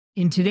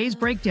In today's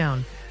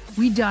breakdown,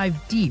 we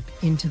dive deep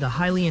into the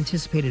highly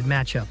anticipated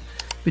matchup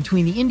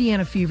between the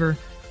Indiana Fever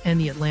and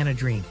the Atlanta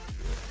Dream.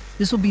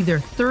 This will be their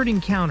third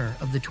encounter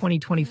of the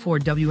 2024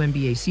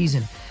 WNBA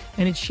season,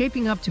 and it's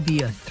shaping up to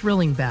be a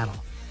thrilling battle.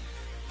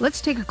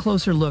 Let's take a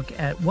closer look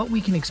at what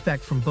we can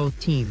expect from both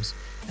teams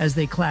as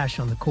they clash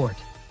on the court.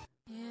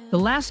 The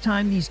last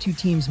time these two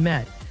teams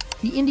met,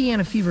 the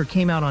Indiana Fever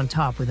came out on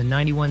top with a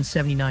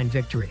 91-79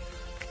 victory.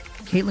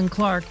 Caitlin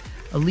Clark,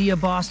 Aliyah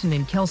Boston,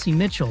 and Kelsey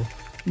Mitchell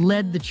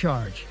led the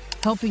charge,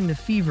 helping the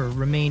Fever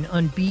remain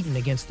unbeaten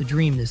against the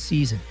Dream this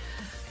season.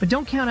 But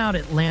don't count out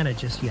Atlanta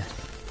just yet.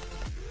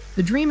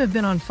 The Dream have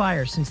been on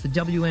fire since the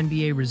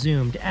WNBA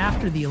resumed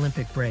after the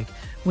Olympic break,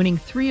 winning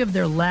 3 of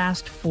their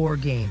last 4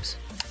 games.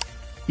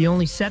 The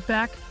only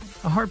setback?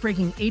 A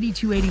heartbreaking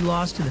 82-80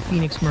 loss to the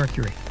Phoenix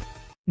Mercury.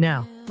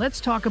 Now,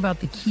 let's talk about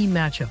the key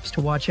matchups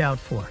to watch out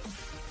for.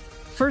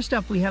 First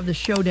up, we have the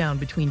showdown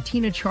between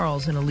Tina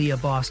Charles and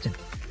Aliyah Boston.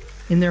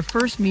 In their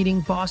first meeting,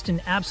 Boston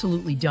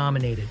absolutely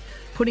dominated,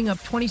 putting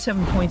up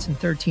 27 points and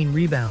 13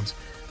 rebounds,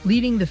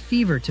 leading the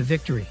Fever to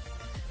victory.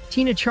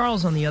 Tina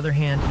Charles, on the other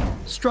hand,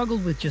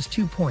 struggled with just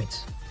 2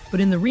 points. But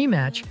in the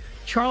rematch,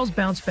 Charles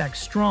bounced back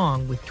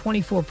strong with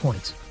 24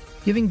 points,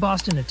 giving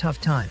Boston a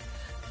tough time.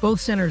 Both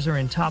centers are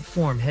in top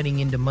form heading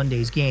into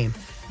Monday's game,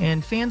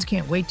 and fans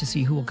can't wait to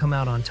see who will come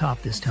out on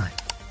top this time.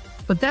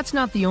 But that's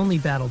not the only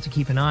battle to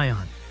keep an eye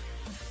on.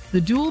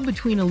 The duel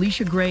between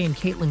Allisha Gray and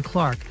Caitlin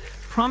Clark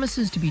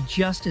promises to be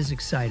just as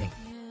exciting.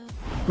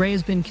 Gray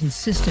has been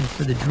consistent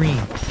for the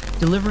Dream,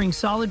 delivering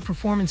solid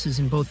performances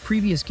in both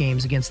previous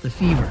games against the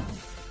Fever.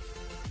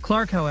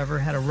 Clark, however,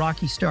 had a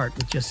rocky start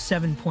with just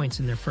 7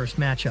 points in their first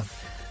matchup,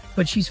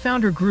 but she's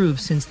found her groove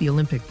since the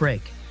Olympic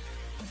break.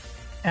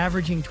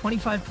 Averaging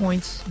 25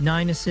 points,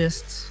 9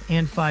 assists,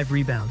 and 5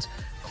 rebounds,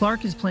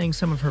 Clark is playing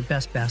some of her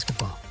best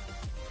basketball.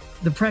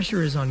 The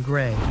pressure is on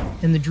Gray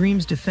and the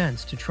Dream's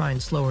defense to try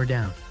and slow her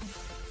down.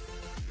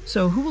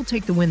 So who will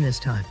take the win this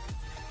time?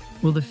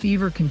 Will the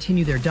Fever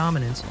continue their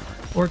dominance,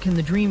 or can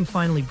the Dream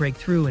finally break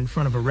through in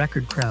front of a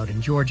record crowd in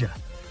Georgia?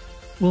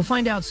 We'll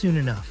find out soon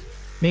enough.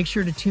 Make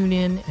sure to tune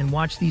in and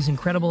watch these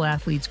incredible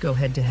athletes go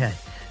head-to-head.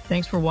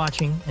 Thanks for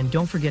watching, and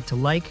don't forget to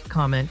like,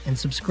 comment, and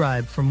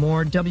subscribe for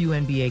more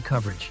WNBA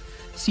coverage.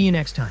 See you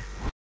next time.